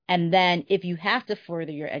And then if you have to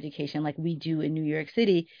further your education, like we do in New York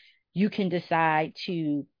City, you can decide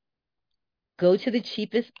to go to the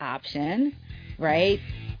cheapest option, right?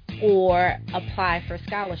 Or apply for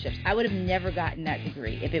scholarships. I would have never gotten that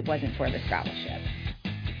degree if it wasn't for the scholarship.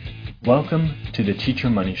 Welcome to the Teacher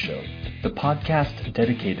Money Show, the podcast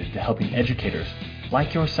dedicated to helping educators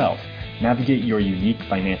like yourself navigate your unique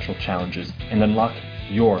financial challenges and unlock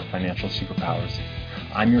your financial superpowers.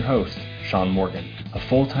 I'm your host, Sean Morgan, a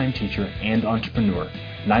full-time teacher and entrepreneur,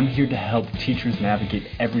 and I'm here to help teachers navigate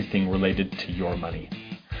everything related to your money.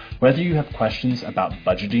 Whether you have questions about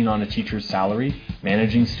budgeting on a teacher's salary,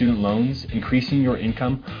 managing student loans, increasing your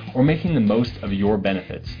income, or making the most of your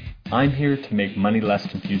benefits, I'm here to make money less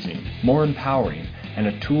confusing, more empowering, and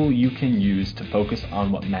a tool you can use to focus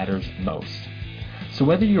on what matters most. So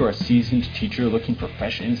whether you're a seasoned teacher looking for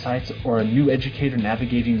fresh insights or a new educator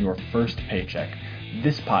navigating your first paycheck,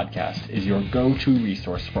 this podcast is your go-to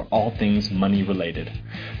resource for all things money related.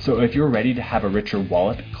 So if you're ready to have a richer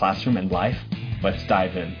wallet, classroom, and life, let's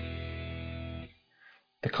dive in.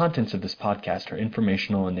 The contents of this podcast are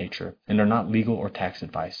informational in nature and are not legal or tax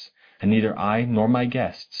advice, and neither I nor my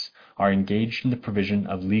guests are engaged in the provision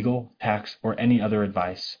of legal, tax, or any other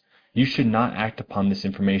advice. You should not act upon this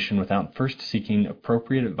information without first seeking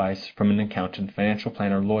appropriate advice from an accountant, financial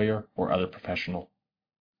planner, lawyer, or other professional.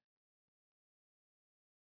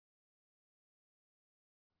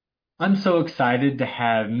 I'm so excited to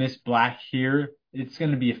have Miss Black here. It's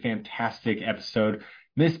going to be a fantastic episode.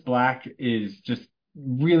 Miss Black is just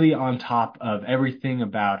really on top of everything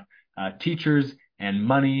about teachers and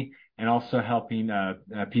money, and also helping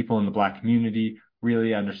people in the Black community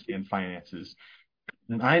really understand finances.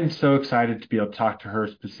 And I'm so excited to be able to talk to her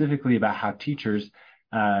specifically about how teachers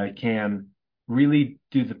can really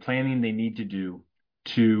do the planning they need to do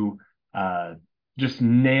to just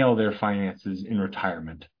nail their finances in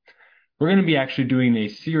retirement. We're going to be actually doing a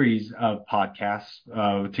series of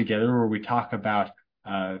podcasts together where we talk about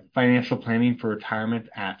financial planning for retirement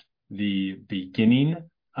at the beginning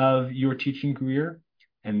of your teaching career,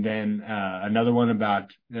 and then another one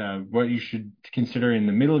about what you should consider in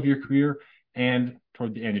the middle of your career and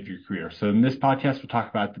toward the end of your career. So in this podcast, we'll talk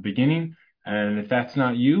about the beginning, and if that's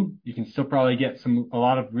not you, you can still probably get a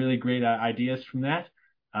lot of really great ideas from that.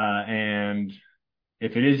 And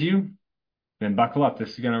if it is you, then buckle up.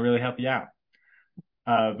 This is going to really help you out.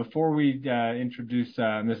 Before we introduce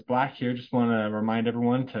Ms. Black here, just want to remind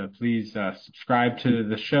everyone to please subscribe to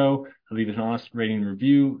the show, leave an honest rating and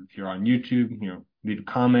review. If you're on YouTube, leave a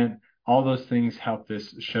comment. All those things help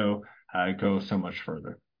this show go so much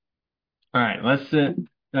further. All right,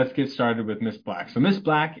 let's get started with Ms. Black. So Ms.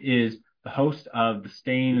 Black is the host of the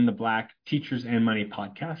Staying in the Black Teachers and Money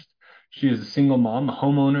podcast. She is a single mom, a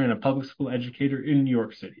homeowner, and a public school educator in New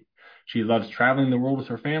York City. She loves traveling the world with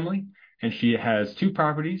her family, and she has 2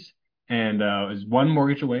 properties and is 1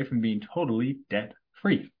 mortgage away from being totally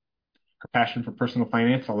debt-free. Her passion for personal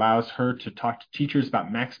finance allows her to talk to teachers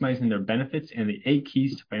about maximizing their benefits and the 8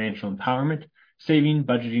 keys to financial empowerment: saving,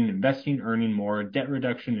 budgeting, investing, earning more, debt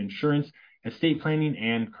reduction, insurance, estate planning,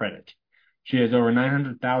 and credit. She has over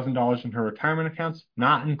 $900,000 in her retirement accounts,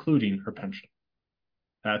 not including her pension.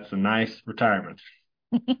 That's a nice retirement.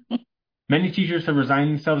 Many teachers have resigned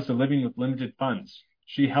themselves to living with limited funds.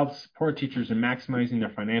 She helps support teachers in maximizing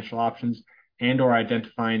their financial options and/or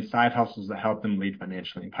identifying side hustles that help them lead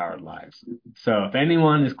financially empowered lives. So if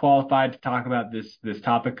anyone is qualified to talk about this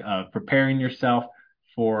topic of preparing yourself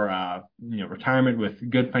for retirement with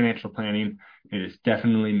good financial planning, it is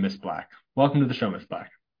definitely Miss Black. Welcome to the show, Miss Black.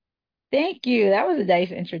 Thank you. That was a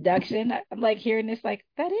nice introduction. I'm like hearing this, like,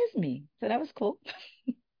 that is me. So that was cool.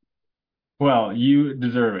 Well, you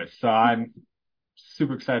deserve it. So I'm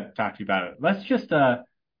super excited to talk to you about it. Let's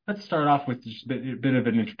start off with just a bit of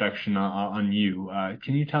an introduction on you.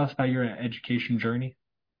 Can you tell us about your education journey?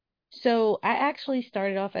 So I actually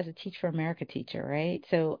started off as a Teach for America teacher, right?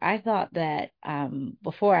 So I thought that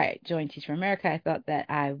before I joined Teach for America, I thought that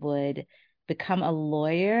I would become a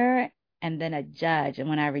lawyer and then a judge. And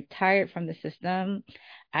when I retired from the system,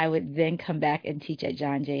 I would then come back and teach at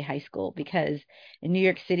John Jay High School, because in New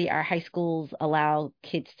York City, our high schools allow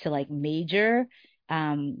kids to like major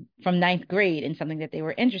from ninth grade in something that they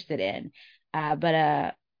were interested in.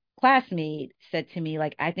 But classmate said to me,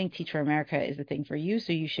 like, I think Teach for America is the thing for you,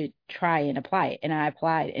 so you should try and apply it. And I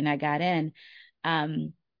applied and I got in.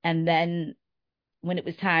 And then when it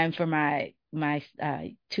was time for my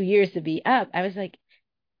 2 years to be up, I was like,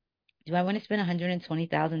 do I want to spend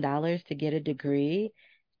 $120,000 to get a degree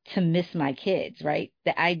to miss my kids, right?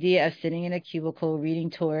 The idea of sitting in a cubicle reading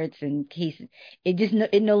torts and cases,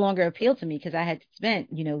 it no longer appealed to me, because I had spent,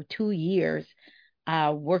 2 years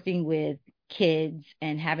working with kids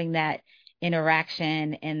and having that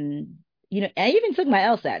interaction. And I even took my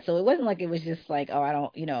LSAT, so it wasn't like it was just like, oh, I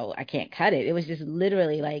don't, I can't cut it. It was just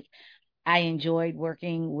literally like I enjoyed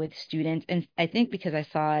working with students. And I think because I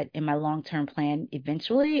saw it in my long-term plan,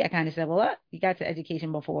 eventually I kind of said, well, you got to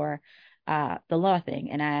education before the law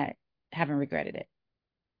thing, and I haven't regretted it.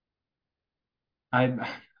 I'm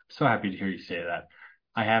so happy to hear you say that.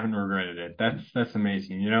 I haven't regretted it. That's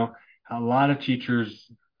amazing. A lot of teachers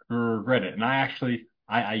regret it, and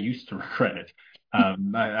I used to regret it.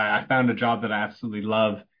 I found a job that I absolutely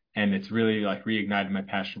love, and it's really like reignited my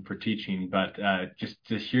passion for teaching. But just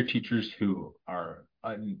to hear teachers who are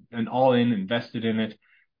an all in, invested in it,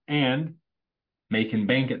 and making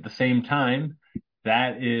bank at the same time,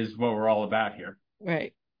 that is what we're all about here.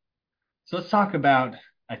 Right. So let's talk about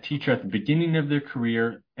a teacher at the beginning of their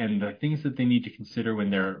career and the things that they need to consider when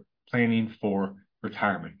they're planning for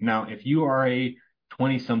retirement. Now, if you are a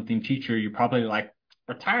 20 something teacher, you're probably like,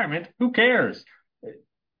 retirement? Who cares?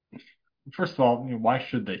 First of all, why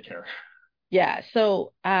should they care? Yeah,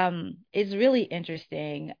 so it's really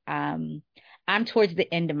interesting. I'm towards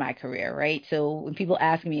the end of my career, right? So when people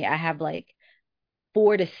ask me, I have like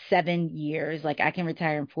 4 to 7 years. Like I can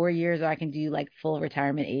retire in 4 years, or I can do like full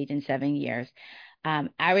retirement age in 7 years.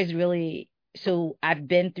 I was really so I've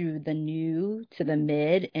been through the new to the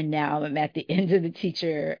mid, and now I'm at the end of the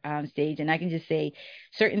teacher stage. And I can just say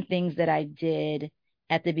certain things that I did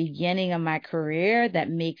at the beginning of my career that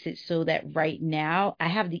makes it so that right now I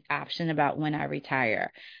have the option about when I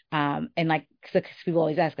retire. And like, 'cause people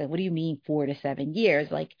always ask, like, what do you mean 4 to 7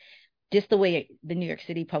 years? Like, just the way the New York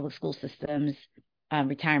City public school systems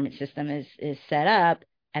retirement system is set up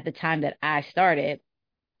at the time that I started,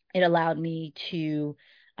 it allowed me to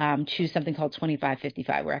choose something called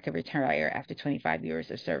 2555, where I could retire after 25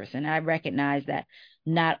 years of service. And I recognize that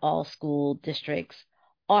not all school districts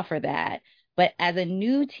offer that. But as a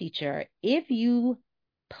new teacher, if you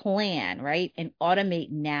plan, right, and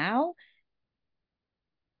automate now,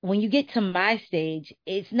 when you get to my stage,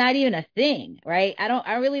 it's not even a thing, right?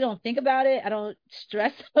 I really don't think about it. I don't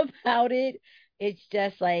stress about it. It's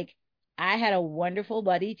just like I had a wonderful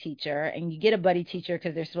buddy teacher, and you get a buddy teacher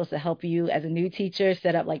because they're supposed to help you as a new teacher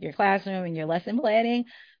set up like your classroom and your lesson planning.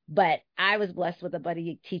 But I was blessed with a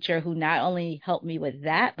buddy teacher who not only helped me with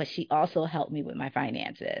that, but she also helped me with my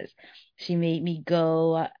finances. She made me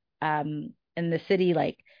go in the city,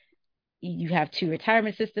 like you have two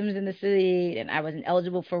retirement systems in the city, and I wasn't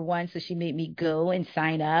eligible for one, so she made me go and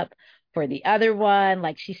sign up for the other one.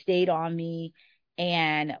 Like she stayed on me,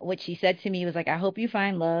 and what she said to me was like, I hope you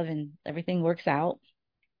find love and everything works out,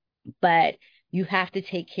 but you have to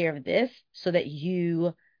take care of this so that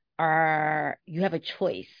you have a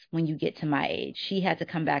choice when you get to my age. She had to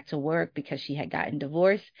come back to work because she had gotten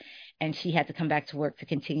divorced, and she had to come back to work to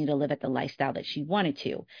continue to live at the lifestyle that she wanted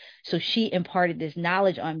to. So she imparted this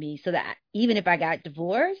knowledge on me so that even if I got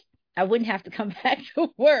divorced, I wouldn't have to come back to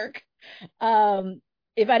work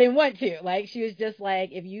if I didn't want to. Like she was just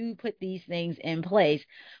like, if you put these things in place,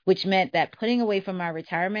 which meant that putting away from my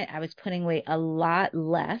retirement, I was putting away a lot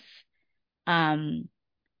less um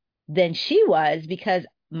than she was, because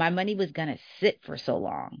my money was going to sit for so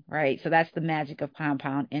long, right? So that's the magic of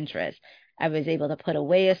compound interest. I was able to put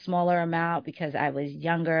away a smaller amount because I was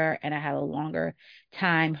younger and I had a longer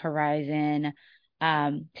time horizon.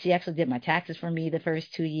 She actually did my taxes for me the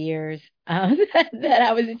first 2 years that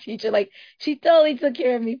I was a teacher. Like she totally took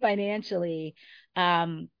care of me financially.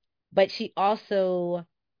 Um, but she also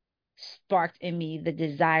sparked in me the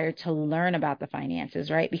desire to learn about the finances,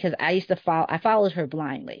 right? Because I followed her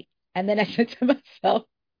blindly. And then I said to myself,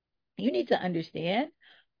 you need to understand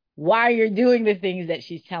why you're doing the things that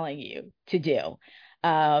she's telling you to do.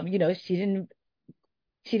 She didn't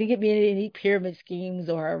get me in any pyramid schemes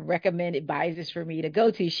or recommend advisors for me to go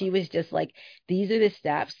to. She was just like, these are the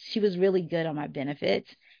steps. She was really good on my benefits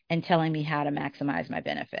and telling me how to maximize my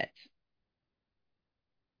benefits.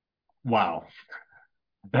 Wow,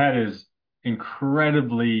 that is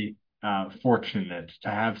incredibly fortunate to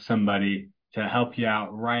have somebody to help you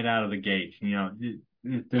out right out of the gate.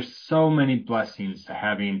 There's so many blessings to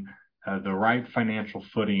having the right financial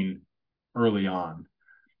footing early on.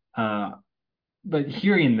 Uh, but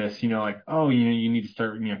hearing this, like, oh, you need to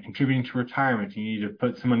start, contributing to retirement. You need to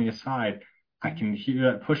put some money aside. I Mhm. can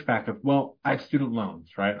hear that pushback of, well, I have student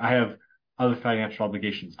loans, right? I have other financial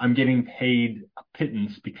obligations. I'm getting paid a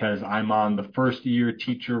pittance because I'm on the first year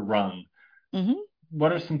teacher rung. Mhm.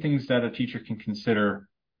 What are some things that a teacher can consider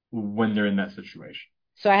when they're in that situation?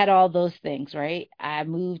 So I had all those things, right? I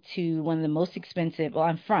moved to one of the most expensive, well,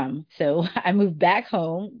 I'm from, so I moved back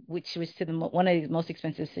home, which was to one of the most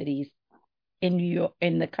expensive cities in New York,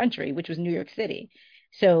 in the country, which was New York City.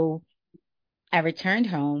 So I returned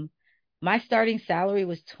home. My starting salary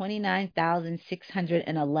was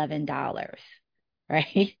 $29,611,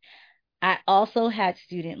 right? I also had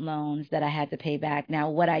student loans that I had to pay back.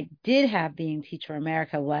 Now, what I did have being Teach for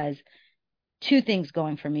America was two things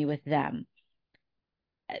going for me with them.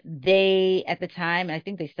 They, at the time, I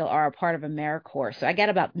think they still are a part of AmeriCorps. So I got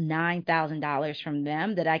about $9,000 from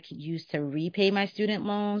them that I could use to repay my student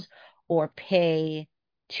loans or pay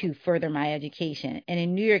to further my education. And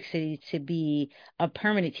in New York City, to be a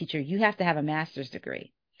permanent teacher, you have to have a master's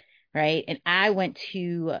degree, right? And I went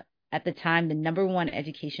to, at the time, the number one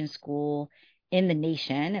education school in the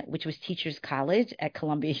nation, which was Teachers College at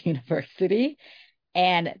Columbia University.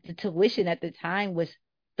 And the tuition at the time was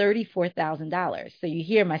 $34,000. So you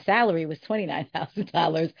hear my salary was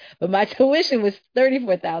 $29,000, but my tuition was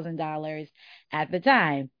 $34,000 at the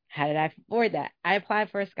time. How did I afford that? I applied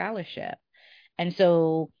for a scholarship. And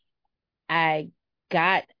so I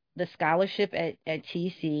got the scholarship at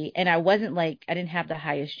TC, and I wasn't like, I didn't have the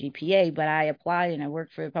highest GPA, but I applied and I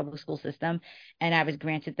worked for the public school system, and I was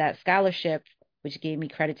granted that scholarship, which gave me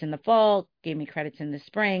credits in the fall, gave me credits in the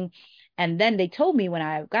spring. And then they told me when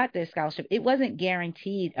I got this scholarship, it wasn't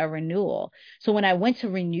guaranteed a renewal. So when I went to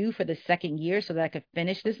renew for the second year so that I could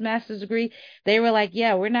finish this master's degree, they were like,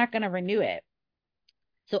 yeah, we're not going to renew it.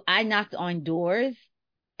 So I knocked on doors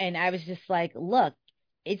and I was just like, look,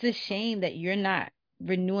 it's a shame that you're not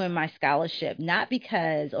renewing my scholarship, not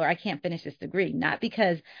because, or I can't finish this degree, not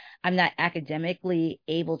because I'm not academically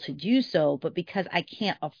able to do so, but because I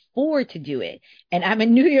can't afford to do it. And I'm a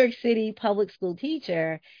New York City public school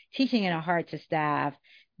teacher teaching in a hard to staff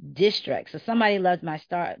district. So somebody loved my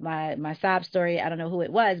sob story. I don't know who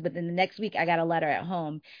it was, but then the next week I got a letter at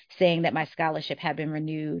home saying that my scholarship had been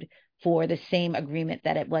renewed for the same agreement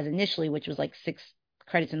that it was initially, which was like 6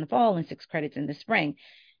 credits in the fall and 6 credits in the spring.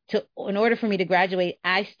 In order for me to graduate,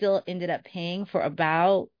 I still ended up paying for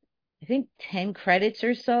about, I think, 10 credits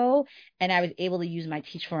or so. And I was able to use my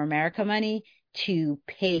Teach for America money to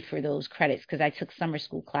pay for those credits because I took summer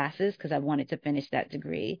school classes because I wanted to finish that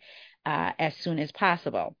degree as soon as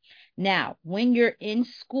possible. Now, when you're in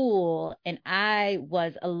school, and I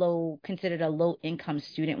was considered a low income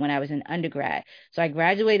student when I was in undergrad. So I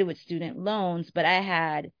graduated with student loans, but I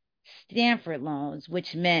had Stanford loans,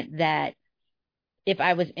 which meant that if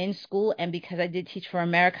I was in school and because I did Teach for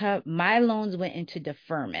America, my loans went into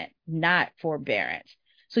deferment, not forbearance.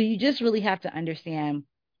 So you just really have to understand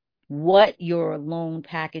what your loan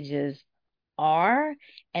packages are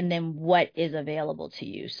and then what is available to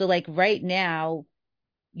you. So like right now,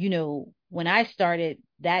 when I started,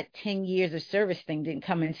 that 10 years of service thing didn't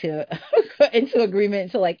come into into agreement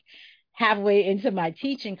until like halfway into my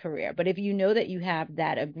teaching career. But if you know that you have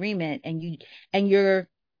that agreement and you're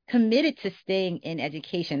committed to staying in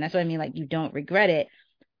education, that's what I mean, like you don't regret it,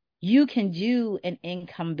 you can do an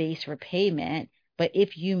income-based repayment. But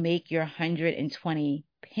if you make your 120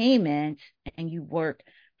 payments and you work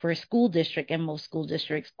for a school district, and most school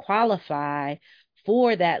districts qualify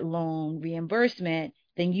for that loan reimbursement,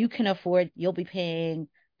 then you'll be paying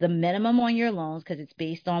the minimum on your loans because it's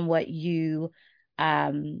based on what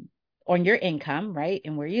on your income, right?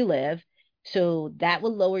 And where you live. So that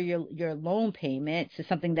will lower your loan payment to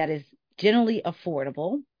something that is generally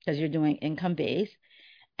affordable because you're doing income based.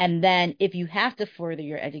 And then if you have to further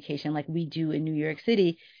your education, like we do in New York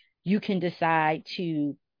City, you can decide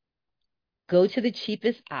to go to the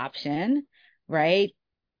cheapest option, right?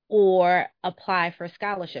 Or apply for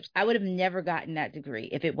scholarships. I would have never gotten that degree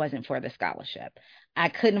if it wasn't for the scholarship. I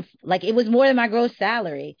couldn't, like, it was more than my gross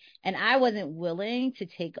salary, and I wasn't willing to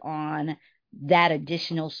take on that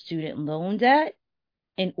additional student loan debt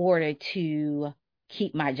in order to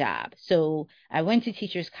keep my job. So I went to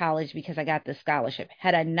Teachers College because I got the scholarship.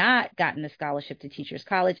 Had I not gotten the scholarship to Teachers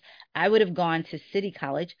College, I would have gone to City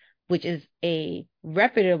College, which is a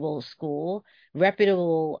reputable school,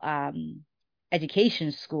 reputable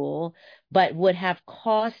education school, but would have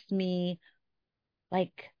cost me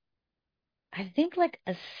like, I think like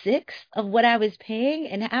a sixth of what I was paying.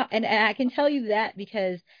 And I can tell you that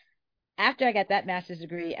because after I got that master's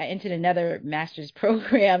degree, I entered another master's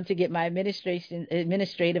program to get my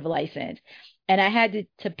administrative license. And I had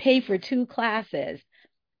to pay for 2 classes.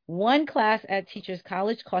 One class at Teachers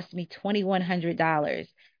College cost me $2,100.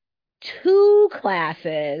 2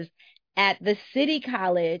 classes at the city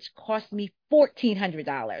college cost me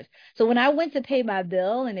 $1,400. So when I went to pay my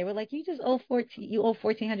bill and they were like, you owe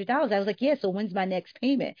 $1,400. I was like, yeah, so when's my next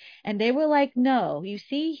payment? And they were like, no, you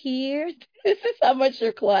see here, this is how much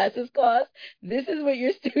your classes cost. This is what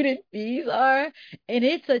your student fees are. And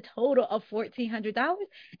it's a total of $1,400.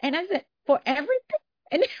 And I said, for everything?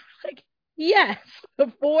 And they were like, yes,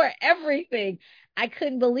 for everything. I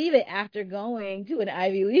couldn't believe it after going to an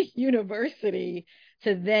Ivy League university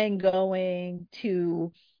to then going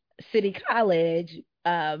to City College,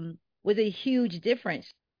 was a huge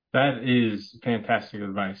difference. That is fantastic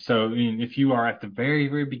advice. So, I mean, if you are at the very,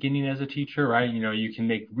 very beginning as a teacher, right, you can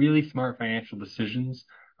make really smart financial decisions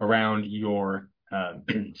around your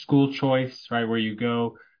school choice, right, where you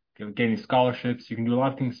go, getting scholarships. You can do a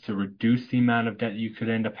lot of things to reduce the amount of debt you could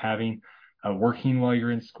end up having working while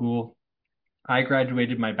you're in school. I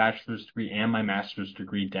graduated my bachelor's degree and my master's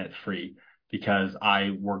degree debt free because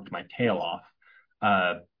I worked my tail off.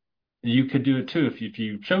 Uh, you could do it too if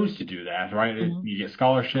you chose to do that, right? Mhm. You get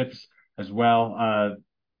scholarships as well.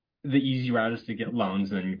 The easy route is to get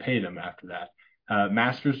loans and then you pay them after that.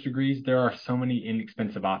 Master's degrees, there are so many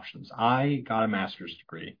inexpensive options. I got a master's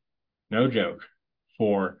degree, no joke,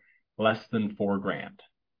 for less than $4,000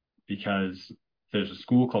 because there's a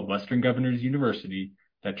school called Western Governors University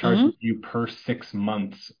that Mhm. charges you per 6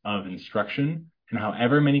 months of instruction, and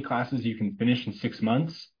however many classes you can finish in 6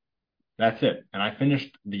 months, that's it. And I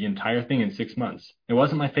finished the entire thing in 6 months. It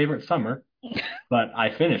wasn't my favorite summer, but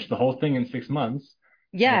I finished the whole thing in 6 months,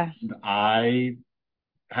 and Yeah. I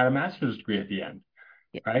had a master's degree at the end,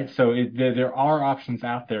 Yeah. right? So there are options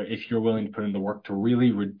out there if you're willing to put in the work to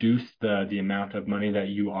really reduce the amount of money that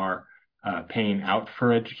you are paying out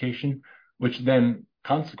for education, which then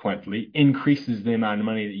consequently increases the amount of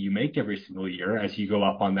money that you make every single year as you go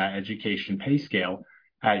up on that education pay scale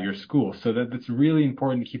at your school. So that's really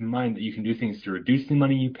important to keep in mind that you can do things to reduce the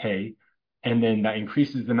money you pay, and then that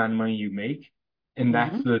increases the amount of money you make. And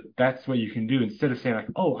Mhm. that's what you can do instead of saying like,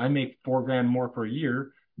 oh, I make $4,000 more per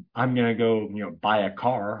year. I'm gonna go, buy a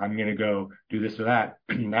car. I'm gonna go do this or that.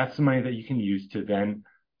 That's the money that you can use to then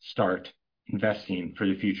start investing for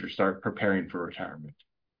the future, start preparing for retirement.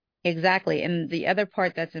 Exactly. And the other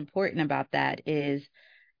part that's important about that is,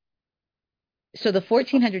 so the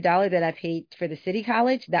 $1,400 that I paid for the city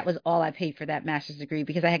college, that was all I paid for that master's degree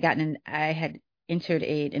because I had entered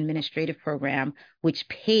an administrative program which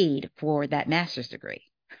paid for that master's degree,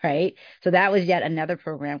 right? So that was yet another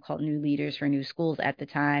program called New Leaders for New Schools at the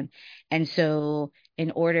time. And so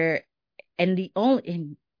in order and the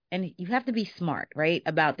only and you have to be smart, right,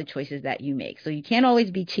 about the choices that you make. So you can't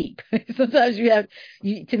always be cheap. Sometimes to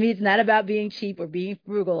me, it's not about being cheap or being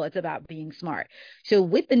frugal. It's about being smart. So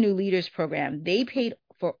with the New Leaders program, they paid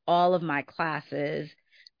for all of my classes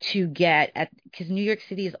to get at, because New York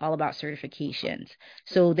City is all about certifications.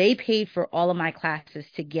 So they paid for all of my classes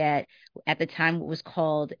to get, at the time, what was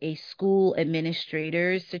called a school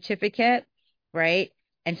administrator's certificate, right?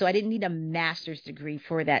 And so I didn't need a master's degree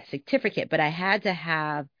for that certificate, but I had to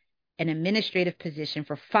have an administrative position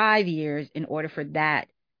for 5 years in order for that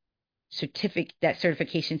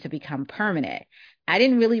certification to become permanent. I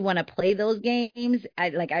didn't really want to play those games. I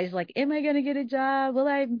was like, am I going to get a job? Will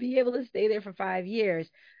I be able to stay there for 5 years?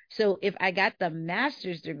 So if I got the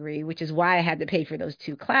master's degree, which is why I had to pay for those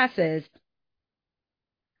two classes,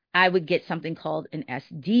 I would get something called an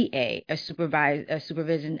SDA, a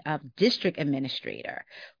supervision of district administrator,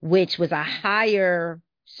 which was a higher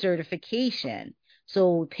certification.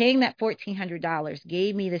 So paying that $1,400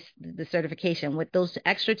 gave me the certification. What those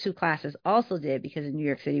extra two classes also did, because in New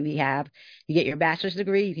York City you get your bachelor's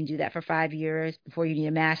degree, you can do that for 5 years before you need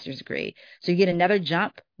a master's degree. So you get another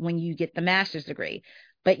jump when you get the master's degree,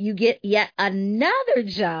 but you get yet another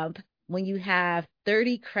jump when you have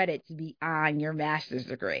 30 credits beyond your master's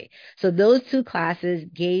degree. So those two classes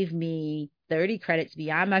gave me 30 credits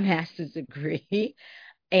beyond my master's degree.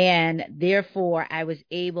 And therefore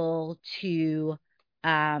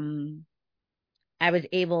um, I was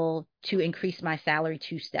able to increase my salary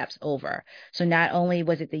two steps over. So not only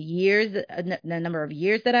was it the number of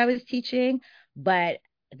years that I was teaching, but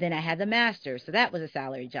then I had the master. So that was a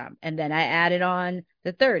salary jump. And then I added on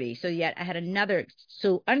the 30. So yet I had another.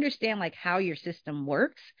 So understand like how your system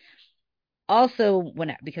works. Also,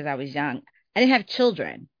 because I was young, I didn't have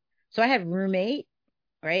children. So I had roommate,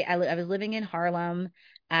 right? I was living in Harlem.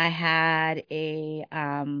 I had a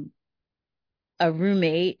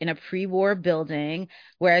roommate in a pre-war building,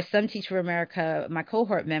 whereas some Teach for America, my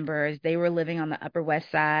cohort members, they were living on the Upper West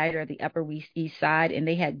Side or the Upper East Side, and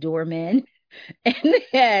they had doormen, and they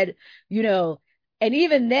had, you know, and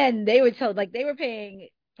even then they were told like they were paying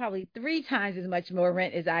probably three times as much more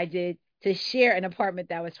rent as I did to share an apartment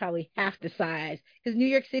that was probably half the size because New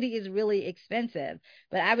York City is really expensive.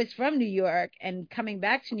 But I was from New York and coming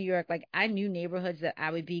back to New York, like I knew neighborhoods that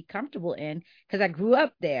I would be comfortable in because I grew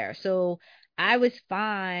up there. So I was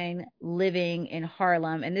fine living in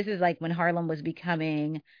Harlem. And this is like when Harlem was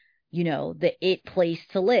becoming the it place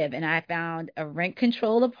to live. And I found a rent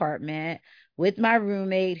controlled apartment with my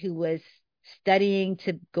roommate who was studying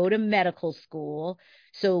to go to medical school.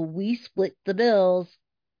 So we split the bills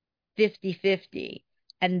 50-50.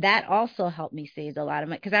 And that also helped me save a lot of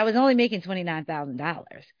money because I was only making $29,000,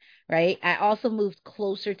 right? I also moved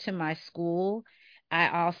closer to my school.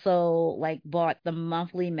 I also like bought the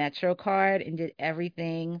monthly Metro card and did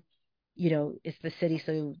everything. It's the city,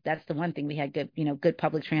 so that's the one thing we had good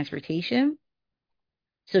public transportation.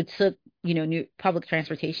 So it took, new public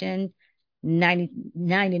transportation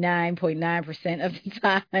 99.9% of the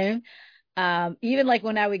time. Even like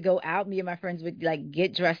when I would go out, me and my friends would like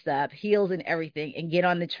get dressed up, heels and everything, and get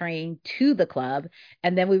on the train to the club.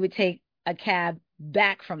 And then we would take a cab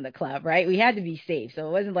back from the club, right? We had to be safe. So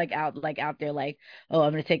it wasn't like out there like, oh,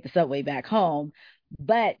 I'm gonna take the subway back home.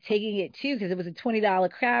 But taking it too, because it was a $20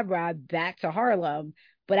 cab ride back to Harlem,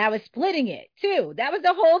 but I was splitting it too. That was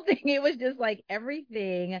the whole thing. It was just like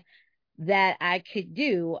everything that I could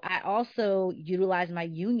do. I also utilize my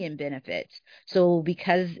union benefits. So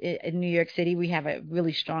because in New York City we have a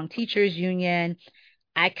really strong teachers union,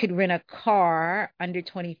 I could rent a car under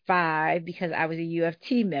 25 because I was a U of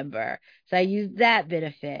T member. So I use that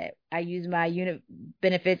benefit. I use my unit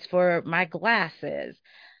benefits for my glasses.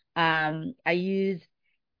 I use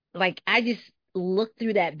I just looked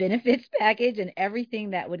through that benefits package and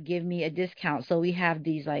everything that would give me a discount. So we have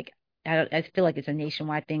these I feel like it's a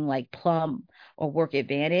nationwide thing like Plum or Work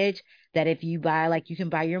Advantage that if you buy you can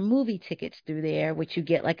buy your movie tickets through there, which you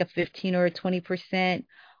get like a 15 or a 20%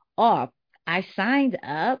 off. I signed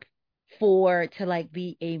up for to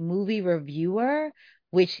be a movie reviewer,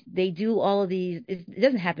 which they do all of these. It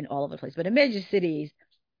doesn't happen all over the place, but in major cities,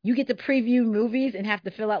 you get to preview movies and have to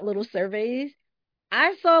fill out little surveys.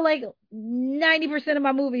 I saw like 90% of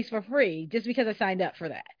my movies for free just because I signed up for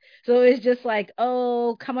that. So it's just like,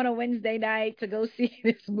 oh, come on a Wednesday night to go see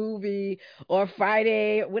this movie or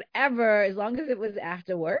Friday, whatever, as long as it was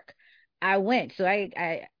after work, I went. So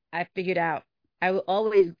I figured out I will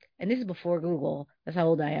always, and this is before Google, that's how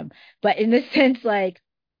old I am. But in this sense,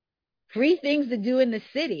 free things to do in the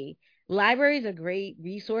city. Libraries are great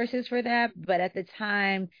resources for that, but at the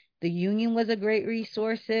time, the union was a great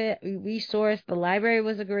resource. The library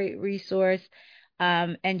was a great resource.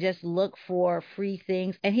 And just look for free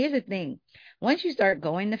things. And here's the thing: once you start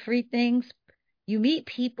going to free things, you meet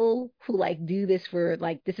people who do this for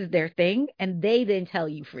this is their thing, and they then tell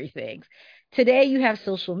you free things. Today, you have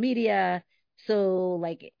social media. So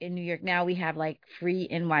in New York now we have Free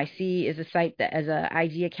NYC is a site that as a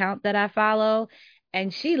IG account that I follow,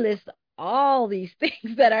 and she lists all these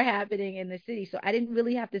things that are happening in the city. So I didn't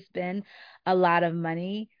really have to spend a lot of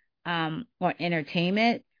money on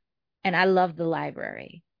entertainment. And I love the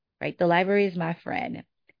library, right? The library is my friend.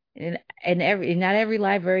 And not every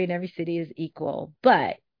library in every city is equal,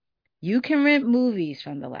 but you can rent movies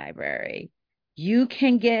from the library. You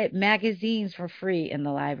can get magazines for free in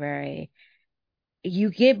the library.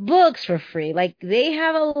 You get books for free. They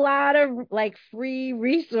have a lot of free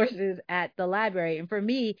resources at the library. And for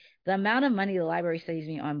me, the amount of money the library saves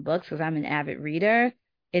me on books because I'm an avid reader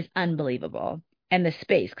is unbelievable. And the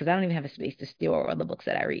space, because I don't even have a space to store all the books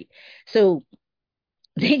that I read. So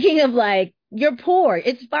thinking of you're poor,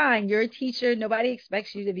 it's fine. You're a teacher. Nobody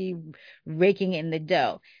expects you to be raking in the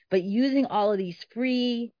dough. But using all of these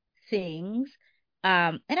free things,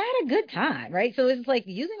 and I had a good time, right? So it's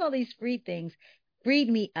using all these free things freed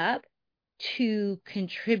me up to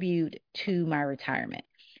contribute to my retirement.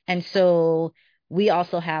 And so we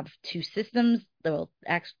also have two systems, well,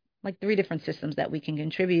 actually, three different systems that we can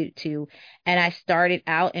contribute to. And I started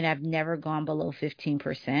out and I've never gone below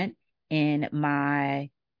 15% in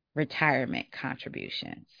my retirement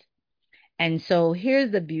contributions. And so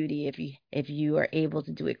here's the beauty if you are able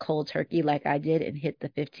to do it cold turkey like I did and hit the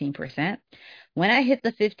 15%. When I hit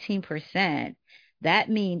the 15%, that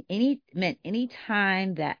meant any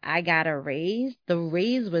time that I got a raise, the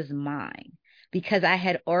raise was mine because I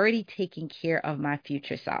had already taken care of my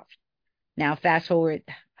future self. Now fast forward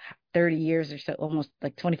 30 years or so, almost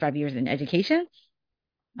 25 years in education.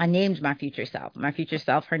 I named my future self. My future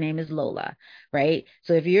self, her name is Lola, right?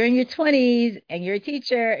 So if you're in your 20s and you're a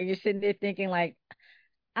teacher and you're sitting there thinking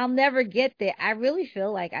I'll never get there, I really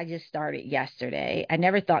feel like I just started yesterday. I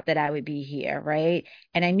never thought that I would be here, right?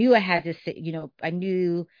 And I knew I had to sit, I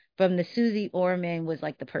knew from the Susie Orman was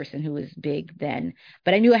the person who was big then,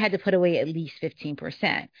 but I knew I had to put away at least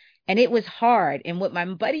 15%. And it was hard. And what my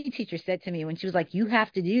buddy teacher said to me when she was like, you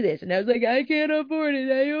have to do this. And I was like, I can't afford it.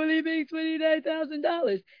 I only make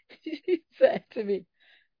 $29,000. She said to me,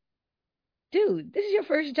 dude, this is your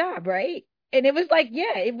first job, right? And it was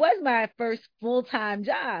yeah, it was my first full-time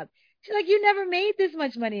job. She's like, you never made this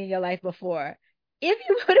much money in your life before. If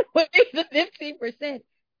you put away the 15%,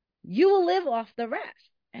 you will live off the rest.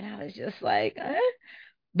 And I was just like, eh.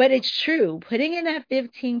 But it's true. Putting in that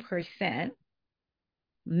 15%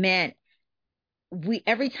 meant we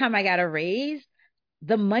every time I got a raise,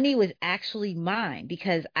 the money was actually mine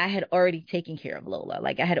because I had already taken care of Lola.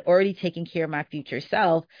 Like I had already taken care of my future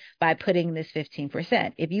self by putting this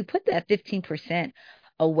 15%. If you put that 15%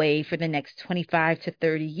 away for the next 25 to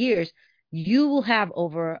 30 years, you will have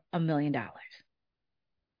over $1 million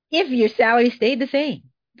if your salary stayed the same.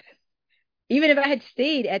 Even if I had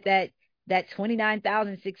stayed at that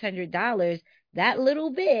 $29,600, that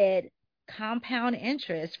little bit compound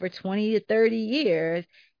interest for 20 to 30 years,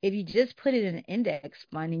 if you just put it in an index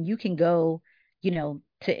fund and you can go, to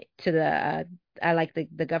the I like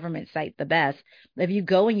the government site the best. If you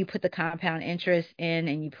go and you put the compound interest in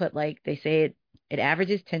and you put like they say it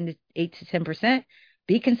averages 10 to 8 to 10%,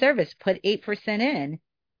 be conservative, put 8% in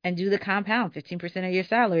and do the compound 15% of your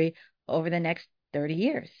salary over the next 30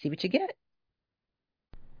 years. See what you get.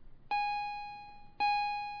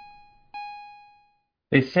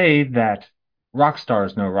 They say that rock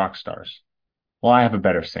stars know rock stars. Well, I have a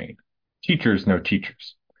better saying. Teachers know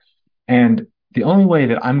teachers. And the only way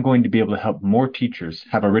that I'm going to be able to help more teachers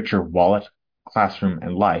have a richer wallet, classroom,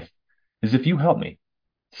 and life is if you help me.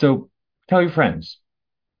 So tell your friends,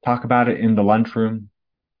 talk about it in the lunchroom,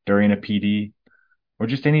 during a PD, or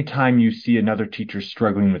just any time you see another teacher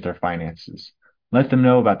struggling with their finances. Let them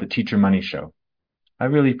know about the Teacher Money Show. I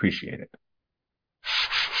really appreciate it.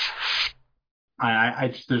 I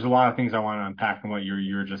just there's a lot of things I want to unpack in what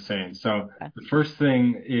you're just saying. So the first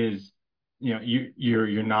thing is,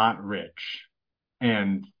 you're not rich,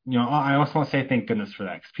 and I also want to say thank goodness for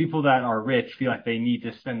that because people that are rich feel like they need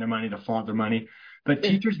to spend their money to flaunt their money, but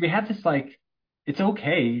teachers we have this like it's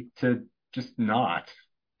okay to just not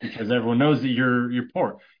because everyone knows that you're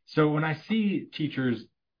poor. So when I see teachers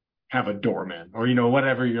have a doorman or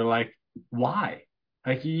whatever, you're like, why?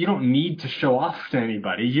 Like you don't need to show off to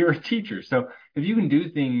anybody. You're a teacher. So if you can do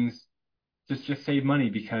things just save money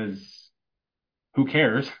because who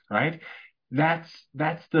cares, right? That's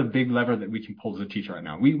the big lever that we can pull as a teacher right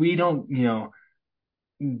now. We don't,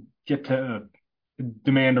 get to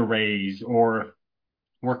demand a raise or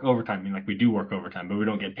work overtime. I mean, like we do work overtime, but we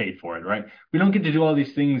don't get paid for it, right? We don't get to do all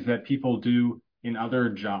these things that people do in other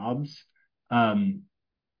jobs. Um,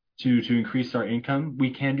 to increase our income.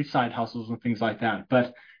 We can do side hustles and things like that.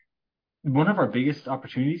 But one of our biggest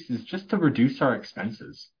opportunities is just to reduce our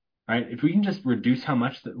expenses, right? If we can just reduce how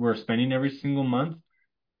much that we're spending every single month,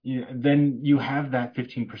 then you have that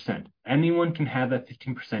 15%. Anyone can have that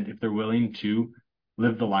 15% if they're willing to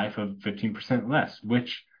live the life of 15% less,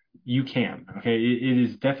 which you can. Okay. It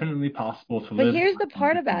is definitely possible to But live here's the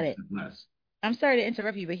part about it. 15% less. I'm sorry to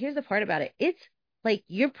interrupt you, but here's the part about it. It's like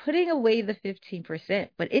you're putting away the 15%,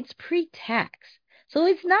 but it's pre-tax. So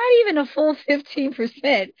it's not even a full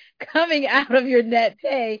 15% coming out of your net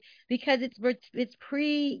pay because it's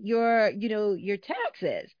pre your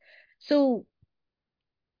taxes. So,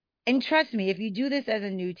 and trust me, if you do this as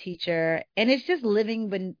a new teacher and it's just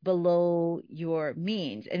living below your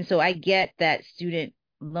means. And so I get that student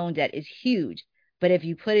loan debt is huge, but if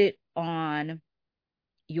you put it on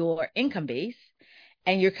your income base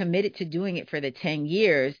and you're committed to doing it for the 10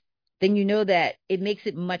 years, then you know that it makes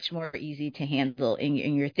it much more easy to handle in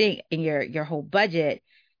your thing, in your whole budget.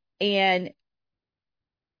 And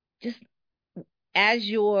just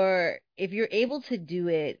if you're able to do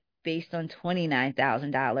it based on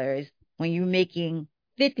 $29,000 when you're making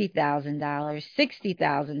 $50,000,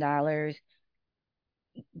 $60,000,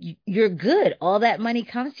 you're good. All that money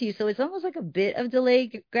comes to you. So it's almost like a bit of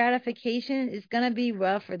delayed gratification. It's going to be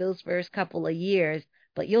rough for those first couple of years,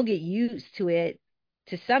 but you'll get used to it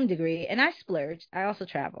to some degree. And I splurged. I also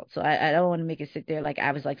traveled. So I don't want to make it sit there like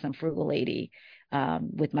I was like some frugal lady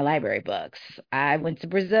with my library books. I went to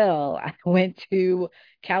Brazil. I went to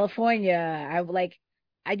California.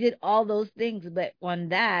 I did all those things, but on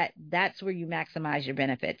that's where you maximize your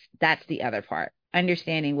benefits. That's the other part.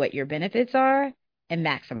 Understanding what your benefits are and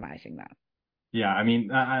maximizing them. Yeah, I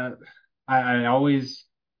mean, I always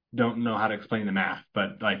don't know how to explain the math,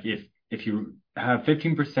 but like if you have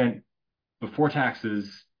 15% before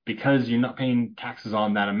taxes because you're not paying taxes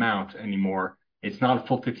on that amount anymore, it's not a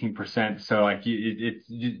full 15%. So like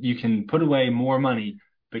you can put away more money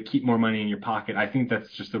but keep more money in your pocket. I think that's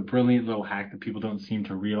just a brilliant little hack that people don't seem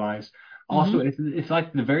to realize. Also, Mm-hmm. it's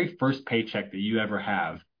like the very first paycheck that you ever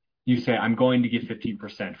have. You say, I'm going to get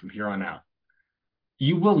 15% from here on out.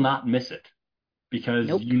 You will not miss it because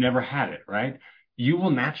Nope. you never had it, right? You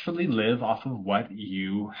will naturally live off of what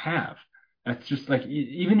you have. That's just like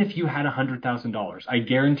even if you had $100,000, I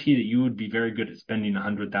guarantee that you would be very good at spending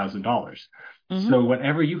 $100,000. Hmm. So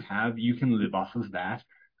whatever you have, you can live off of that.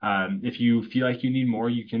 If you feel like you need more,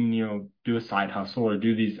 you can, do a side hustle or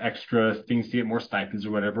do these extra things to get more stipends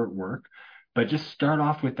or whatever at work. But just start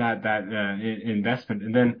off with that investment,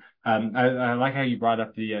 and then I like how you brought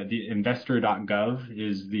up the investor.gov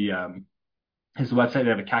is the website. They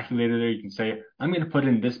have a calculator there. You can say, I'm going to put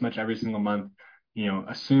in this much every single month.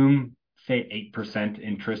 Assume say 8%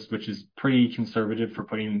 interest, which is pretty conservative for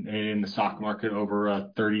putting it in the stock market over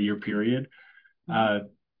a 30-year period. Hmm. Uh,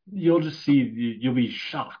 you'll be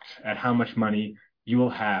shocked at how much money you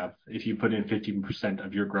will have if you put in 15%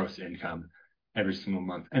 of your gross income every single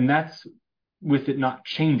month. And that's with it not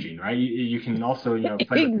changing, right? You can also, play with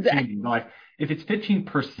the Exactly. changing. But like if it's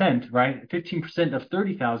 15%, right? 15% of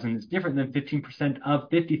 30,000 is different than 15% of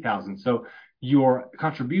 50,000. So your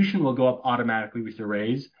contribution will go up automatically with your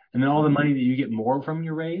raise. And then all the Hmm. money that you get more from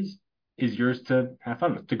your raise is yours to have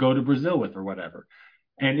fun with, to go to Brazil with or whatever.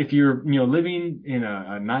 And if you're, living in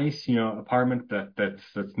a nice, apartment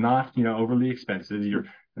that's not, overly expensive, you're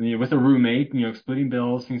with a roommate, splitting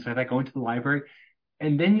bills, things like that, going to the library,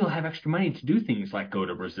 and then you'll have extra money to do things like go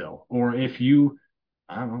to Brazil. Or if you,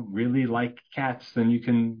 I don't know, really like cats, then you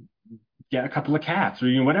can get a couple of cats,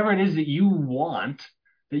 or whatever it is that you want,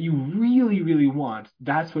 that you really, really want.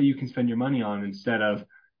 That's what you can spend your money on instead of,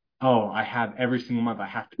 oh, I have every single month I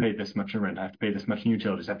have to pay this much in rent, I have to pay this much in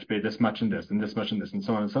utilities, I have to pay this much in this and this much in this, and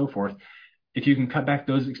so on and so forth. If you can cut back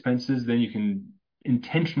those expenses, then you can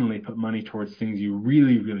intentionally put money towards things you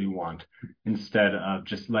really, really want instead of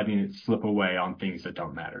just letting it slip away on things that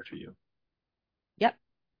don't matter to you. Yep.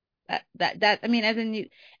 That I mean, as a new,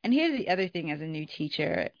 and here's the other thing, as a new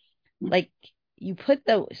teacher, like you put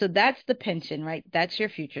the, so that's the pension, right? That's your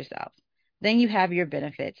future self. Then you have your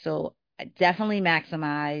benefits. So definitely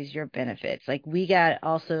maximize your benefits. Like we got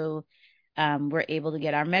also, we're able to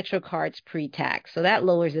get our Metro cards pre-tax. So that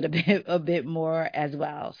lowers it a bit more as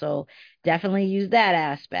well. So definitely use that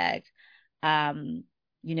aspect. Um,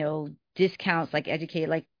 discounts like educate,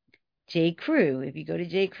 like J. Crew. If you go to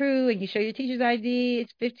J. Crew and you show your teacher's ID,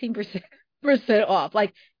 it's 15% off.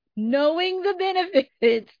 Like knowing the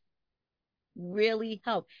benefits really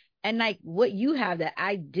help. And like what you have that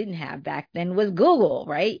I didn't have back then was Google,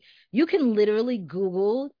 right? You can literally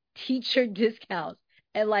Google teacher discounts,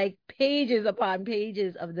 and like pages upon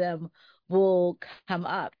pages of them will come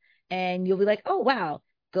up, and you'll be like, "Oh wow,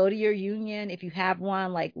 go to your union if you have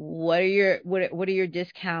one, like what are your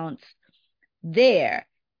discounts there?"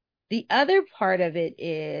 The other part of it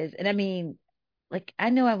is, and I mean, like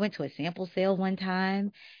I know I went to a sample sale one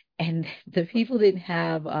time and the people didn't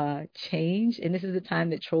have change. And this is the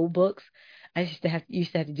time that troll books, I used to have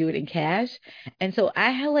to do it in cash. And so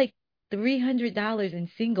I had like $300 in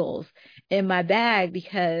singles in my bag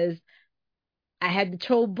because I had the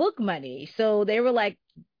troll book money. So they were like,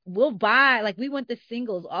 we'll buy, like, we want the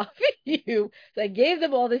singles off of you. So I gave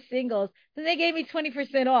them all the singles. Then they gave me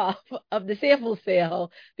 20% off of the sample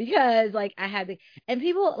sale because, like, I had to. And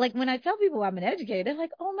people, like, when I tell people I'm an educator, they're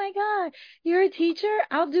like, oh my God, you're a teacher?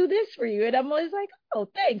 I'll do this for you. And I'm always like, oh,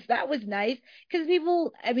 thanks. That was nice. Because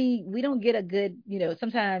people, I mean, we don't get a good,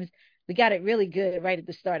 sometimes we got it really good right at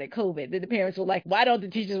the start of COVID. Then the parents were like, why don't the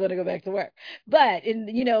teachers want to go back to work? But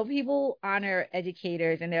people honor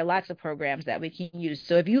educators, and there are lots of programs that we can use.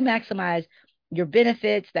 So if you maximize your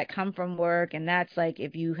benefits that come from work, and that's like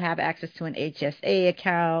if you have access to an HSA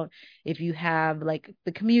account, if you have like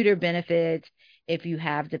the commuter benefits, if you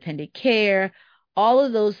have dependent care, all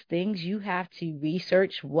of those things, you have to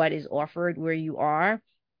research what is offered where you are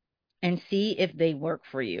and see if they work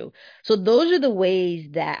for you. So those are the ways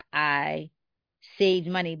that I saved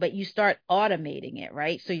money, but you start automating it,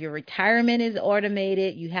 right? So your retirement is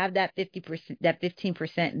automated. You have that 50%, that 15%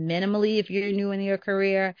 minimally if you're new in your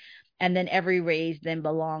career, and then every raise then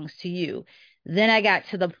belongs to you. Then I got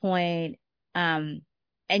to the point, um,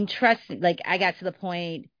 and trust, like I got to the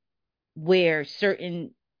point where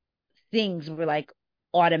certain things were like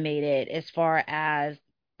automated as far as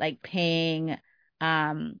like paying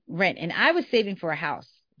rent. And I was saving for a house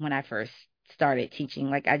when I first started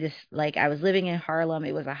teaching. Like I was living in Harlem.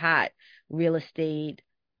 It was a hot real estate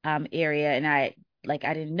area, and I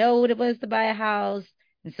didn't know what it was to buy a house.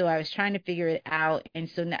 And so I was trying to figure it out. And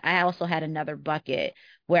so I also had another bucket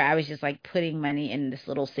where I was just like putting money in this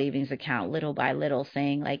little savings account little by little,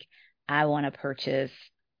 saying like I want to purchase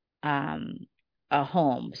um a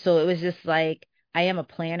home. So it was just like, I am a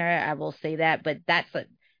planner, I will say that, but that's a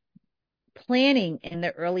planning in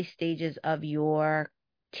the early stages of your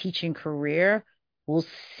teaching career will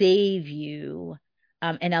save you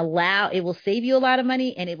and it will save you a lot of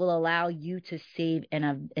money, and it will allow you to save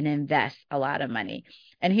and invest a lot of money.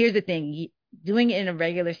 And here's the thing, doing it in a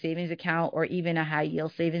regular savings account or even a high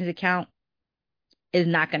yield savings account is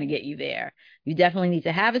not going to get you there. You definitely need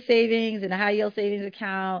to have a savings and a high yield savings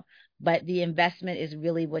account, but the investment is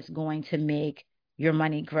really what's going to make your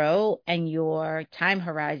money grow, and your time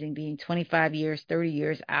horizon being 25 years, 30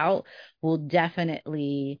 years out will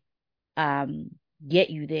definitely um,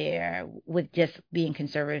 get you there with just being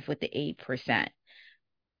conservative with the 8%.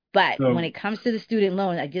 But when So, it comes to the student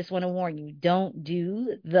loan, I just want to warn you, don't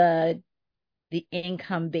do the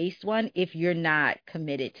income based one if you're not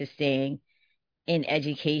committed to staying in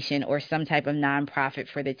education or some type of nonprofit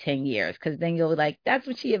for the 10 years, because then you'll be like, that's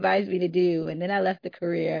what she advised me to do, and then I left the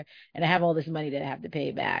career and I have all this money that I have to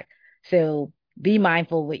pay back. So be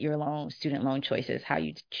mindful with your student loan choices, how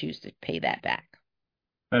you choose to pay that back.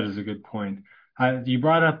 that is a good point. You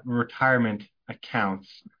brought up retirement accounts.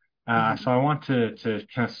 Hmm. So I want to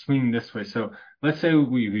kind of swing this way. So let's say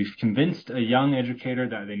we've convinced a young educator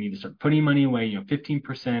that they need to start putting money away,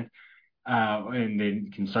 15%, and they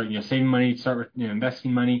can start, saving money, start,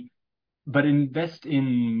 investing money, but invest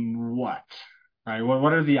in what? Right?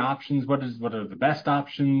 What are the options? What are the best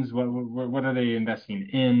options? What are they investing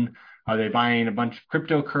in? Are they buying a bunch of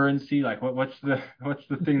cryptocurrency? Like what's the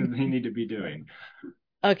thing that they need to be doing?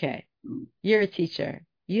 Okay, you're a teacher.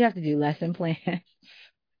 You have to do lesson plans.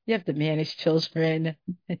 You have to manage children.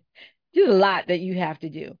 There's a lot that you have to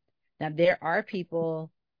do. Now, there are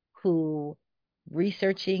people who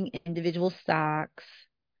researching individual stocks,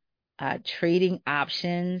 trading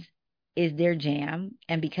options is their jam.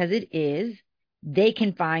 And because it is, they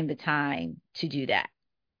can find the time to do that.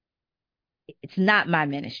 It's not my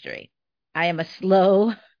ministry. I am a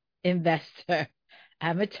slow investor.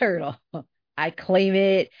 I'm a turtle. I claim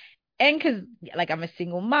it. And because, like, I'm a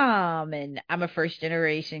single mom and I'm a first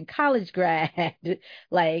generation college grad,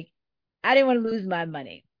 like, I didn't want to lose my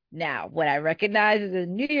money. Now, what I recognize as a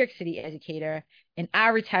New York City educator, in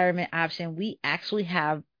our retirement option, we actually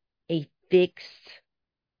have a fixed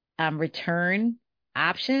return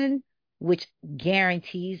option, which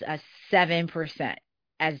guarantees us 7%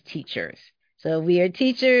 as teachers. So if we are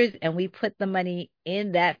teachers and we put the money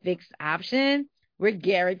in that fixed option, we're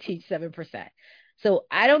guaranteed 7%. So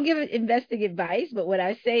I don't give investing advice, but what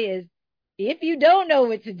I say is if you don't know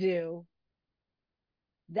what to do,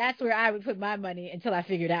 that's where I would put my money until I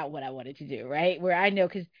figured out what I wanted to do, right? Where I know,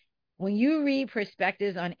 because when you read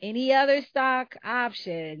perspectives on any other stock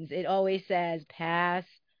options, it always says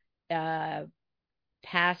uh,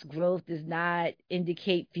 past growth does not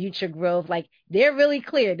indicate future growth. Like they're really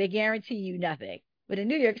clear. They guarantee you nothing. But in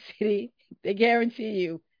New York City, they guarantee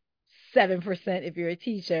you 7% if you're a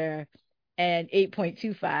teacher and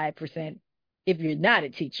 8.25% if you're not a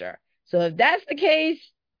teacher. So if that's the case,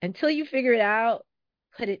 until you figure it out,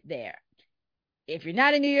 put it there. If you're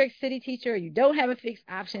not a New York City teacher, or you don't have a fixed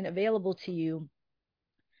option available to you,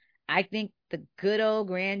 I think the good old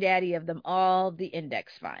granddaddy of them all, the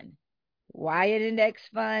index fund. Why an index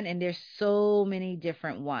fund? And there's so many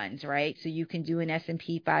different ones, right? So you can do an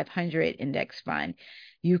S&P 500 index fund.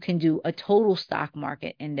 You can do a total stock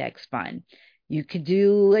market index fund. You could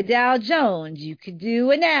do a Dow Jones. You could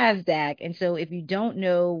do a NASDAQ. And so if you don't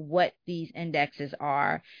know what these indexes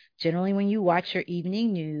are, generally when you watch your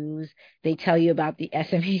evening news, they tell you about the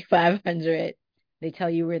S&P 500. They tell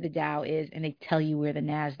you where the Dow is, and they tell you where the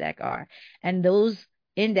NASDAQ are. And those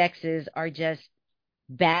indexes are just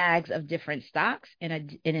bags of different stocks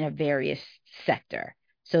in a various sector.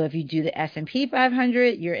 So if you do the S&P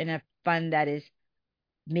 500, you're in a fund that is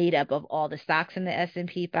made up of all the stocks in the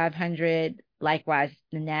S&P 500. Likewise,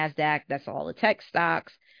 the NASDAQ, that's all the tech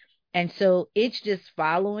stocks. And so it's just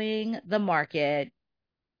following the market,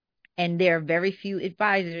 and there are very few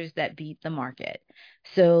advisors that beat the market.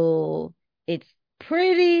 So it's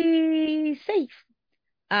pretty safe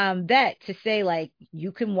bet to say like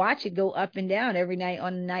you can watch it go up and down every night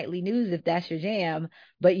on the nightly news if that's your jam,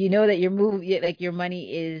 but you know that like your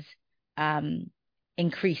money is um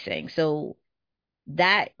increasing. So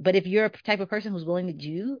but if you're a type of person who's willing to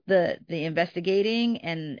do the investigating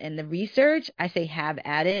and the research, I say have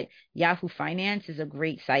at it. Yahoo Finance is a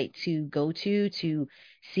great site to go to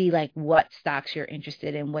see like what stocks you're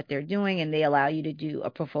interested in, what they're doing, and they allow you to do a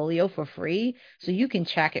portfolio for free, so you can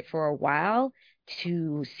track it for a while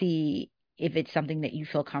to see if it's something that you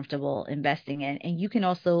feel comfortable investing in. And you can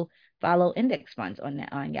also follow index funds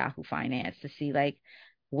on Yahoo Finance to see like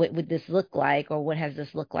what would this look like, or what has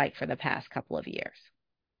this looked like for the past couple of years.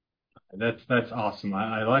 That's awesome.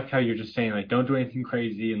 I like how you're just saying like don't do anything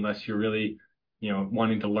crazy unless you're really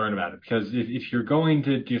wanting to learn about it. Because if you're going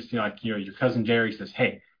to just, your cousin Jerry says,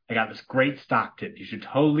 hey, I got this great stock tip. You should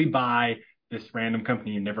totally buy this random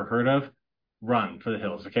company you never heard of. Run for the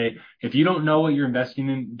hills, okay? If you don't know what you're investing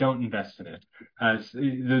in, don't invest in it.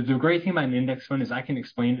 The great thing about an index fund is I can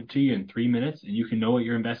explain it to you in 3 minutes, and you can know what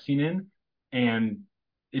you're investing in, and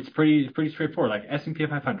it's pretty straightforward. Like S&P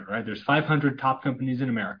 500, right? There's 500 top companies in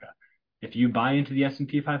America. If you buy into the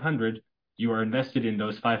S&P 500, you are invested in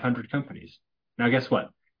those 500 companies. Now, guess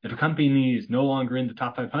what? If a company is no longer in the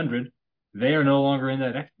top 500, they are no longer in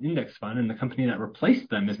that index fund, and the company that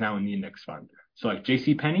replaced them is now in the index fund. So, like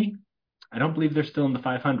J.C. Penney, I don't believe they're still in the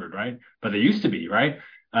 500, right? But they used to be, right?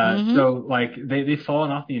 Mm-hmm. So like they've fallen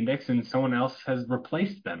off the index and someone else has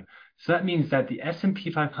replaced them. So that means that the S&P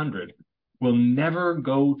 500 will never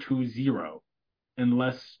go to zero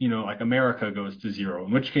unless, like America goes to zero,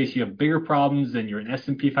 in which case you have bigger problems than your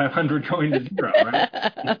S&P 500 going to zero, right?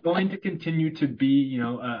 It's going to continue to be,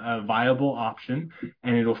 a viable option,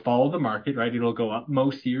 and it'll follow the market, right? It'll go up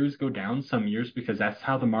most years, go down some years, because that's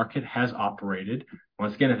how the market has operated.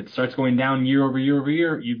 Once again, if it starts going down year over year over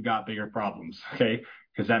year, you've got bigger problems, okay?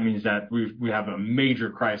 Because that means that we have a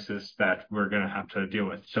major crisis that we're going to have to deal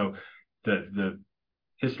with. So the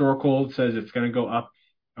historical says it's going to go up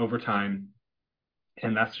over time,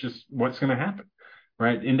 and that's just what's going to happen,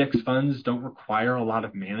 right? Index funds don't require a lot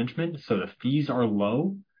of management, so the fees are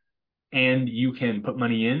low, and you can put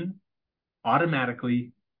money in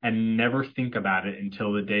automatically and never think about it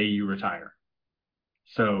until the day you retire.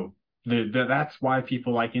 So that's why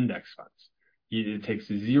people like index funds. It takes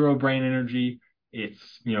zero brain energy. It's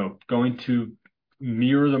going to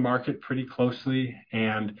mirror the market pretty closely,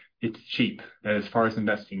 and it's cheap as far as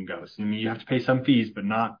investing goes. I mean, you have to pay some fees, but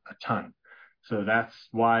not a ton. So that's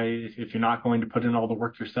why if you're not going to put in all the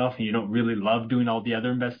work yourself and you don't really love doing all the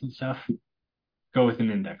other investing stuff, go with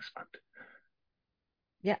an index fund.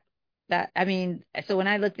 Yeah. I mean, so when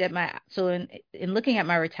I looked at in looking at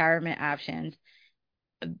my retirement options,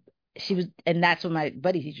 and that's what my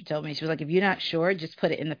buddy teacher told me. She was like, if you're not sure, just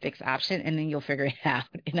put it in the fixed option and then you'll figure it out.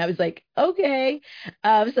 And I was like, okay.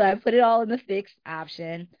 So I put it all in the fixed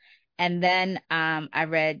option. And then I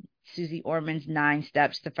read Susie Orman's 9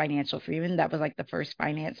 Steps to Financial Freedom. That was like the first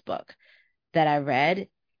finance book that I read,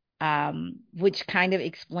 which kind of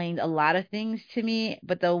explained a lot of things to me.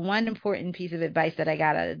 But the one important piece of advice that I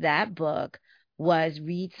got out of that book was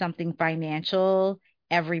read something financial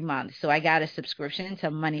every month. So I got a subscription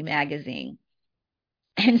to Money Magazine.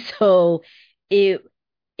 And so it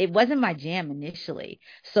it wasn't my jam initially.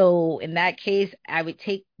 So in that case, I would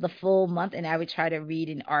take the full month and I would try to read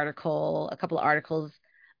a couple of articles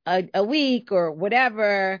a week or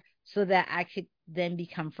whatever, so that I could then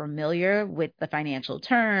become familiar with the financial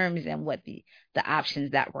terms and what the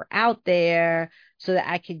options that were out there, so that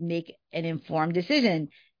I could make an informed decision.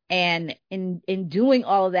 And in doing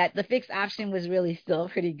all of that, the fixed option was really still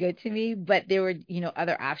pretty good to me, but there were,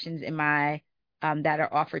 other options in my that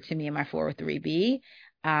are offered to me in my 403b.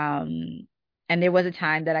 Um, and there was a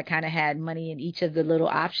time that I kind of had money in each of the little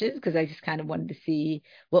options because I just kind of wanted to see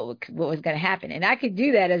what was going to happen. And I could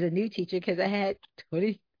do that as a new teacher because I had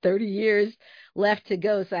 20, 30 years left to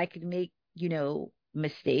go, so I could make,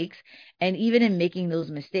 mistakes. And even in making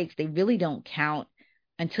those mistakes, they really don't count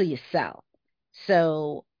until you sell.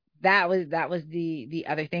 So that was the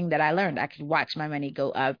other thing that I learned. I could watch my money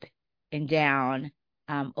go up and down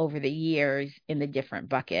over the years in the different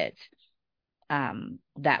buckets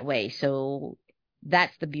that way. So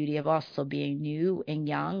that's the beauty of also being new and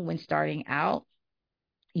young when starting out.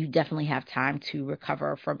 You definitely have time to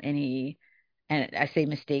recover from any, and I say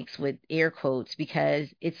mistakes with air quotes because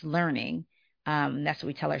it's learning. That's what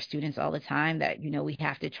we tell our students all the time, that, we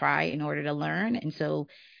have to try in order to learn. And so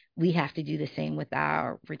we have to do the same with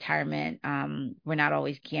our retirement. We're not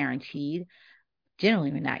always guaranteed.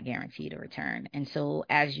 Generally, we're not guaranteed a return. And so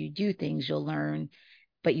as you do things, you'll learn,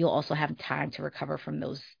 but you'll also have time to recover from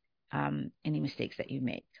those any mistakes that you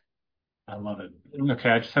make. I love it. Okay,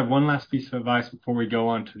 I just have one last piece of advice before we go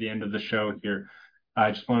on to the end of the show here.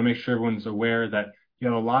 I just want to make sure everyone's aware that you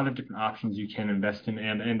have a lot of different options you can invest in.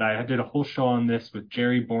 And I did a whole show on this with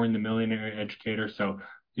Jerry Bourne, the Millionaire Educator. So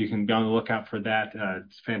you can be on the lookout for that.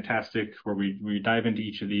 It's fantastic where we dive into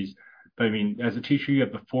each of these. But I mean, as a teacher, you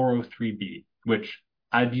have the 403B, which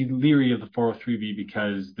I'd be leery of the 403B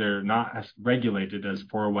because they're not as regulated as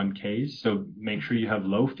 401ks. So make sure you have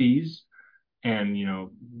low fees, and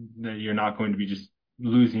that you're not going to be just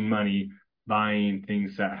losing money buying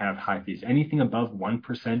things that have high fees. Anything above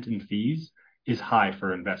 1% in fees is high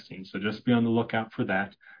for investing, so just be on the lookout for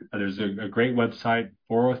that. There's a great website,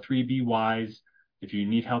 403B Wise. If you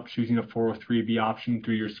need help choosing a 403B option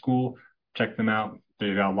through your school, check them out.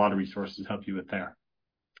 They've got a lot of resources to help you with there.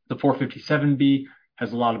 The 457B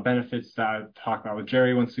has a lot of benefits that I talked about with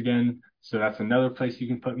Jerry once again. So that's another place you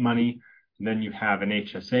can put money. And then you have an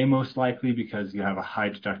HSA most likely because you have a high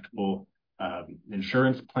deductible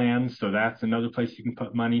insurance plan. So that's another place you can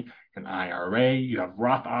put money. An IRA, you have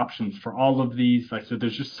Roth options for all of these. So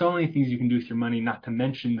there's just so many things you can do with your money, not to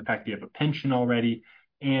mention the fact that you have a pension already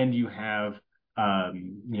and you have,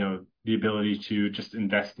 the ability to just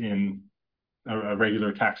invest in a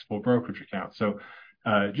regular taxable brokerage account. So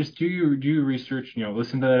just do your research,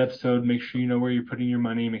 listen to that episode, make sure you know where you're putting your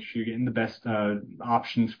money, make sure you're getting the best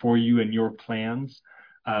options for you and your plans.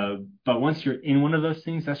 But once you're in one of those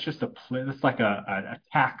things, that's just that's like a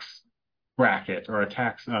tax bracket or a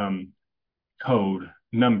tax code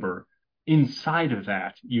number. Inside of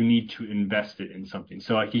that, you need to invest it in something.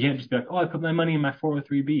 So you can't just be like, oh, I put my money in my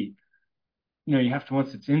 403B. You have to,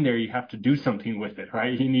 once it's in there, you have to do something with it,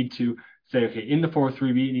 right? You need to say, okay, in the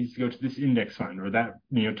 403B, it needs to go to this index fund or that,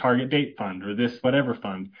 target date fund or this whatever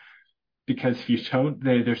fund. Because if you don't,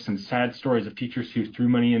 there's some sad stories of teachers who threw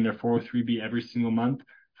money in their 403B every single month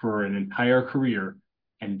for an entire career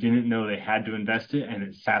and didn't know they had to invest it, and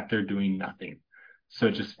it sat there doing nothing.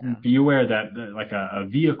 So just be aware that like a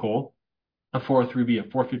vehicle, a 403B, a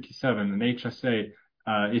 457, an HSA,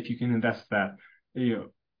 if you can invest that,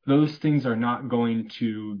 those things are not going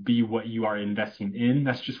to be what you are investing in.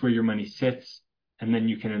 That's just where your money sits, and then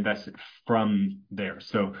you can invest it from there.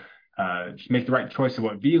 So just make the right choice of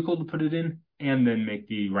what vehicle to put it in, and then make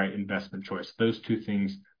the right investment choice. Those two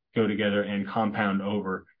things go together and compound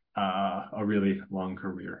over a really long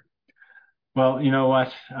career. Well, you know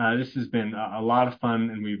what? This has been a lot of fun,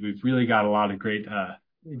 and we've really got a lot of great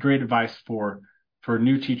advice for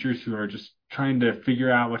new teachers who are just trying to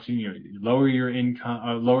figure out what lower your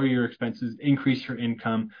income, lower your expenses, increase your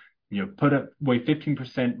income, put away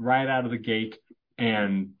 15% right out of the gate,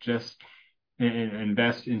 and just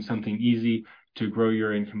invest in something easy to grow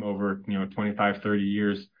your income over 25, 30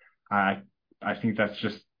 years. I think that's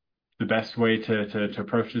just the best way to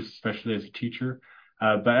approach this, especially as a teacher.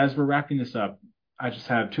 But as we're wrapping this up, I just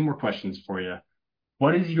have two more questions for you.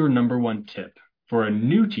 What is your number one tip for a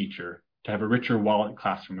new teacher to have a richer wallet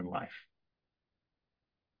classroom in life?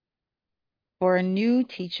 For a new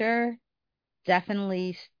teacher,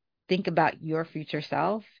 definitely think about your future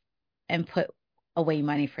self and put away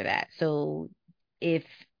money for that. So if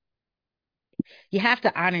you have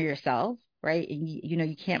to honor yourself, right? And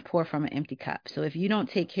you can't pour from an empty cup. So if you don't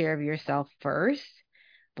take care of yourself first,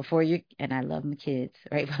 and I love my kids,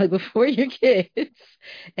 right? But before your kids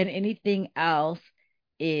and anything else,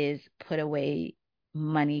 is put away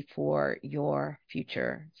money for your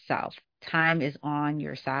future self. Time is on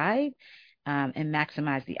your side, and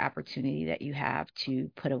maximize the opportunity that you have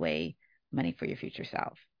to put away money for your future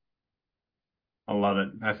self. I love it.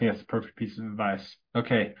 I think that's a perfect piece of advice.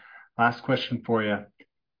 Okay, last question for you.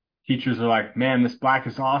 Teachers are like, man, Miss Black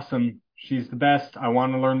is awesome. She's the best. I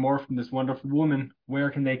want to learn more from this wonderful woman.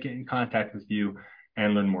 Where can they get in contact with you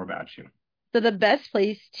and learn more about you? So the best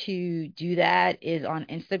place to do that is on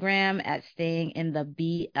Instagram at Staying in the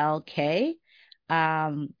BLK.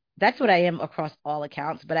 That's what I am across all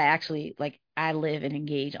accounts, but I live and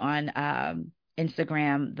engage on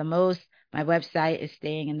Instagram the most. My website is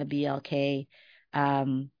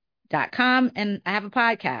stayingintheblk.com, and I have a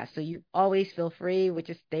podcast. So you always feel free, which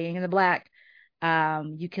is Staying in the Black.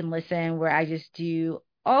 You can listen where I just do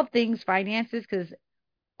all things finances, because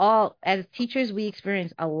as teachers, we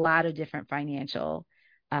experience a lot of different financial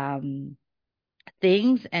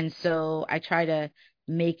things. And so I try to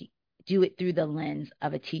do it through the lens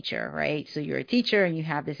of a teacher, right? So you're a teacher and you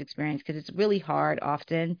have this experience, because it's really hard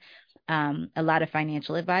often. A lot of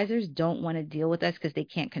financial advisors don't want to deal with us because they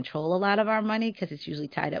can't control a lot of our money, because it's usually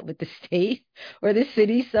tied up with the state or the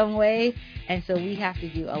city some way. And so we have to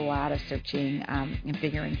do a lot of searching and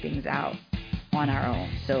figuring things out on our own.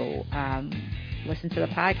 So listen to the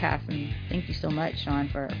podcast, and thank you so much, Sean,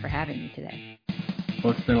 for having me today.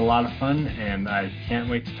 Well, it's been a lot of fun, and I can't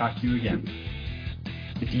wait to talk to you again.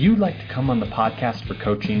 If you'd like to come on the podcast for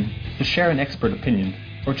coaching, to share an expert opinion,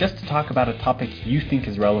 or just to talk about a topic you think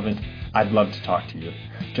is relevant, I'd love to talk to you.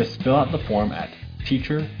 Just fill out the form at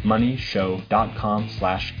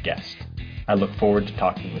teachermoneyshow.com/guest. I look forward to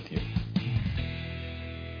talking with you.